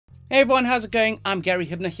Hey everyone, how's it going? I'm Gary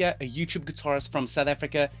Hibner here, a YouTube guitarist from South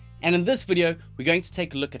Africa, and in this video we're going to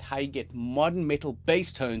take a look at how you get modern metal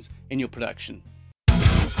bass tones in your production.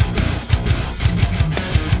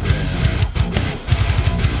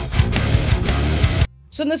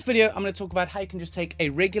 So in this video I'm going to talk about how you can just take a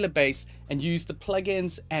regular bass and use the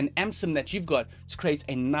plugins and amp sim that you've got to create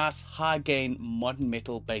a nice high gain modern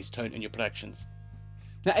metal bass tone in your productions.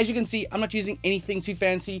 Now as you can see, I'm not using anything too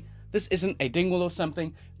fancy. This isn't a dingwall or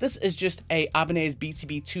something. This is just a Ibanez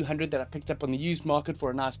BTB 200 that I picked up on the used market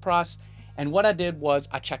for a nice price. And what I did was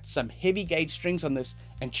I chucked some heavy gauge strings on this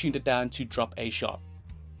and tuned it down to drop A sharp.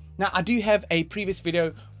 Now I do have a previous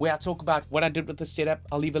video where I talk about what I did with this setup.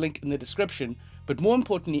 I'll leave a link in the description. But more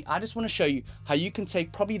importantly, I just want to show you how you can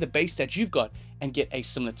take probably the bass that you've got and get a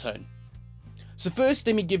similar tone. So first,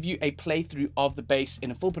 let me give you a playthrough of the bass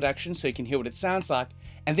in a full production so you can hear what it sounds like,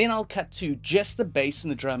 and then I'll cut to just the bass and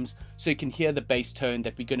the drums so you can hear the bass tone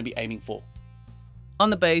that we're going to be aiming for. On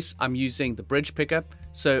the bass, I'm using the bridge pickup,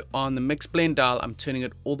 so on the mix blend dial, I'm turning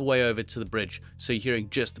it all the way over to the bridge, so you're hearing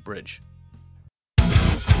just the bridge.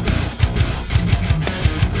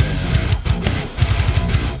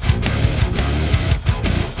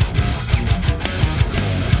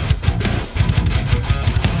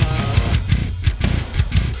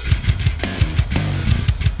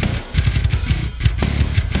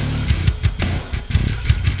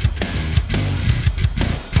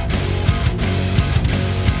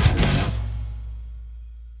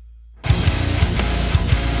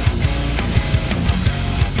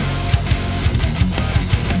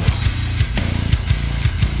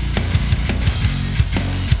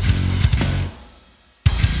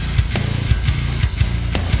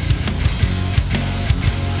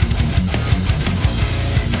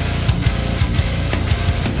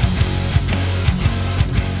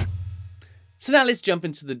 So now let's jump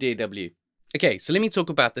into the DAW. Okay, so let me talk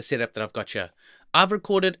about the setup that I've got here. I've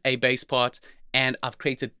recorded a bass part and I've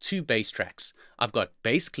created two bass tracks. I've got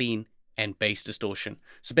bass clean and bass distortion.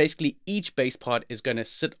 So basically each bass part is going to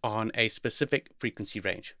sit on a specific frequency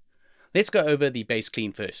range. Let's go over the bass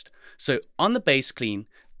clean first. So on the bass clean,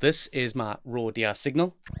 this is my raw DI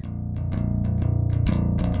signal.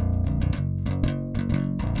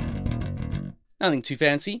 Nothing too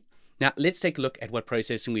fancy. Now let's take a look at what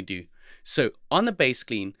processing we do. So on the bass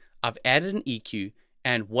clean, I've added an EQ,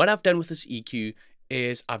 and what I've done with this EQ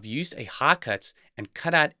is I've used a high cut and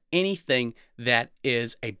cut out anything that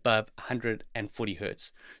is above 140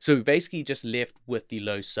 Hertz. So we basically just left with the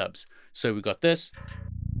low subs. So we got this.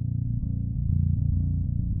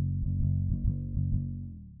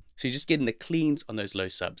 So you're just getting the cleans on those low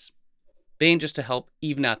subs. Then just to help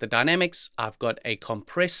even out the dynamics, I've got a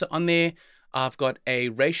compressor on there. I've got a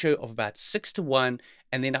ratio of about 6:1,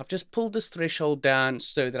 and then I've just pulled this threshold down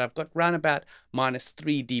so that I've got round about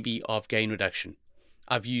 -3 dB of gain reduction.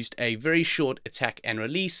 I've used a very short attack and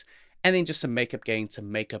release, and then just some makeup gain to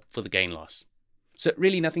make up for the gain loss. So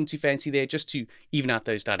really nothing too fancy there, just to even out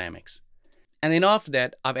those dynamics. And then after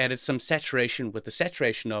that, I've added some saturation with the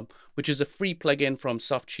saturation knob, which is a free plugin from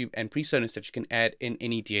Softtube and PreSonus that you can add in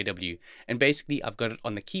any DAW. And basically, I've got it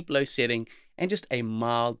on the keep low setting and just a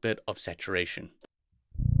mild bit of saturation.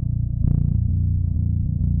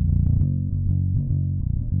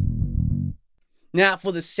 Now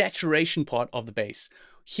for the saturation part of the bass.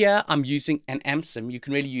 Here I'm using an amp sim. You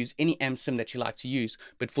can really use any amp sim that you like to use,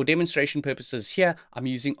 but for demonstration purposes here, I'm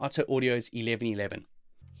using Otto Audio's 1111.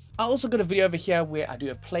 I also got a video over here where I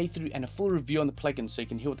do a playthrough and a full review on the plugin so you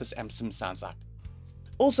can hear what this amp sim sounds like.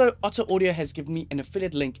 Also, Otto Audio has given me an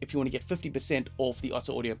affiliate link if you want to get 50% off the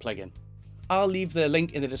Otto Audio plugin. I'll leave the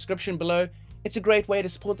link in the description below. It's a great way to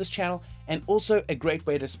support this channel and also a great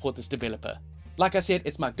way to support this developer. Like I said,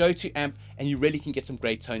 it's my go-to amp and you really can get some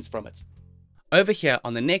great tones from it. Over here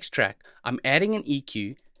on the next track, I'm adding an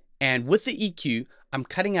EQ, and with the EQ, I'm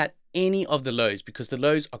cutting out any of the lows because the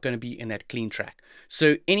lows are going to be in that clean track.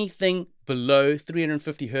 So anything below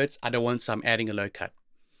 350 Hertz, I don't want, so I'm adding a low cut.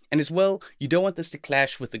 And as well, you don't want this to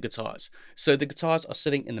clash with the guitars. So the guitars are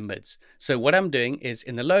sitting in the mids. So what I'm doing is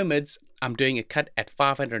in the low mids, I'm doing a cut at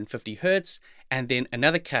 550 Hertz and then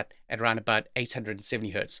another cut at around about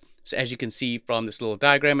 870 Hertz. So as you can see from this little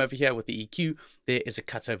diagram over here with the EQ, there is a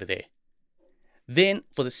cut over there. Then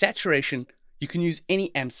for the saturation, you can use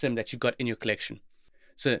any amp sim that you've got in your collection.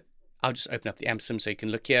 So I'll just open up the amp sim so you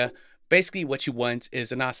can look here. Basically what you want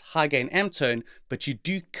is a nice high gain amp tone, but you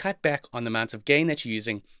do cut back on the amount of gain that you're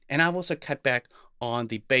using. And I've also cut back on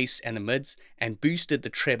the bass and the mids and boosted the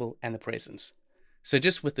treble and the presence. So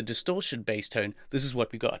just with the distortion bass tone, this is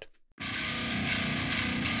what we got.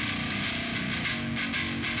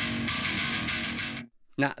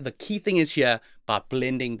 Now, the key thing is here, by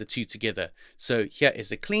blending the two together. So here is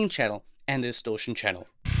the clean channel and the distortion channel.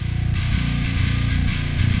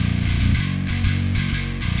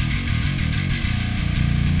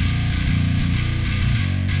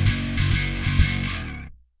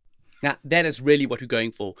 Now, that is really what we're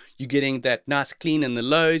going for. You're getting that nice clean in the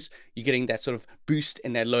lows, you're getting that sort of boost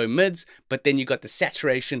in that low mids, but then you got the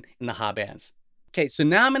saturation in the high bands. Okay, so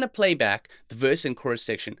now I'm going to play back the verse and chorus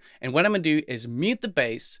section. And what I'm going to do is mute the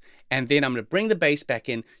bass, and then I'm going to bring the bass back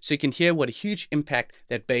in so you can hear what a huge impact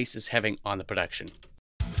that bass is having on the production.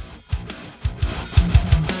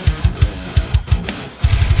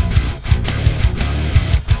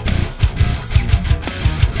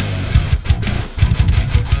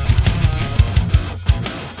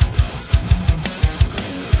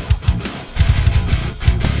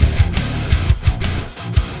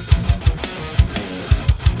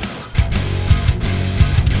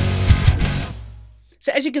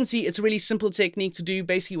 So as you can see, it's a really simple technique to do.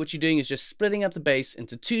 Basically what you're doing is just splitting up the bass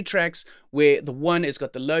into two tracks, where the one has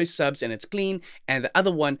got the low subs and it's clean, and the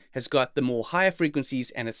other one has got the more higher frequencies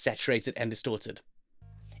and it's saturated and distorted.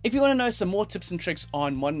 If you want to know some more tips and tricks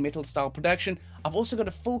on modern metal style production, I've also got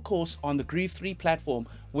a full course on the Groove 3 platform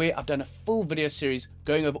where I've done a full video series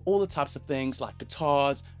going over all the types of things like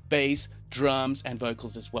guitars, bass, drums, and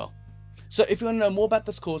vocals as well. So if you want to know more about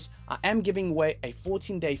this course, I am giving away a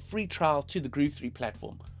 14-day free trial to the Groove 3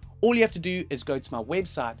 platform. All you have to do is go to my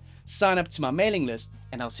website, sign up to my mailing list,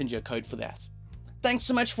 and I'll send you a code for that. Thanks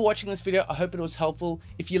so much for watching this video. I hope it was helpful.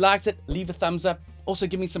 If you liked it, leave a thumbs up. Also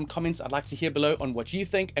give me some comments. I'd like to hear below on what you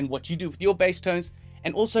think and what you do with your bass tones.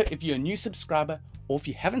 And also, if you're a new subscriber or if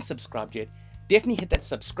you haven't subscribed yet, definitely hit that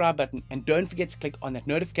subscribe button and don't forget to click on that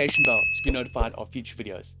notification bell to be notified of future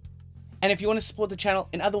videos. And if you want to support the channel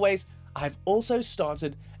in other ways, I've also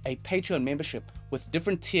started a Patreon membership with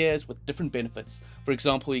different tiers with different benefits. For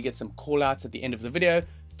example, you get some call outs at the end of the video,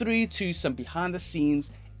 through to some behind the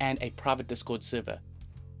scenes and a private Discord server.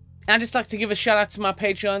 And I'd just like to give a shout out to my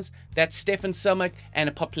Patreons. That's Stefan Selmak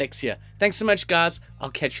and Apoplexia. Thanks so much, guys. I'll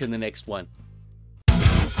catch you in the next one.